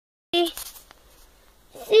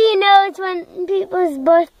that's when people's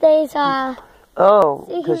birthdays are. Oh.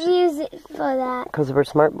 So you can use it for that. Because of her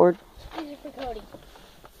smart board? Use it for Cody.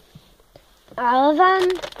 All of them?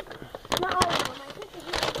 Not all of them. I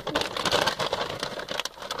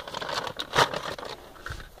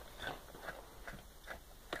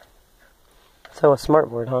think So a smart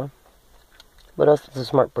board, huh? What else does a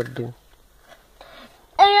smart board do?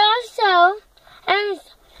 And also,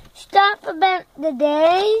 stop about the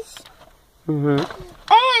days. Mm-hmm.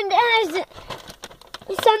 And it has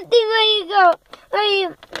something where you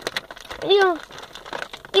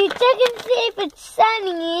check and see if it's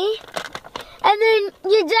sunny, and then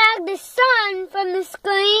you drag the sun from the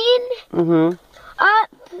screen up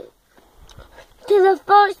to the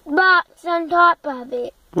first box on top of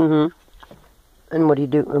it. Mm-hmm. And what do you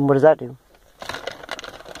do? And what does that do?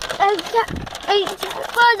 It's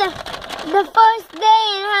for the first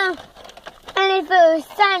day and if it was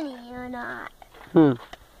sunny or not. Hmm.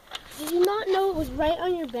 Did you not know it was right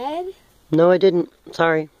on your bed? No, I didn't.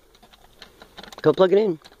 Sorry. Go plug it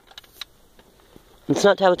in. It's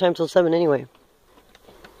not tablet time till 7 anyway.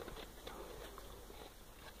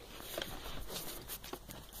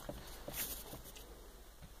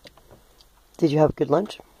 Did you have a good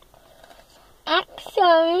lunch?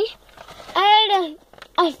 Actually, I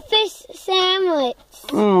had a fish sandwich.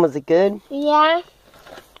 Was it good? Yeah.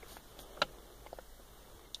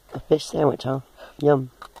 A fish sandwich, huh?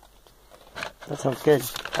 Yum. That sounds good.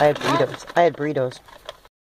 I had burritos.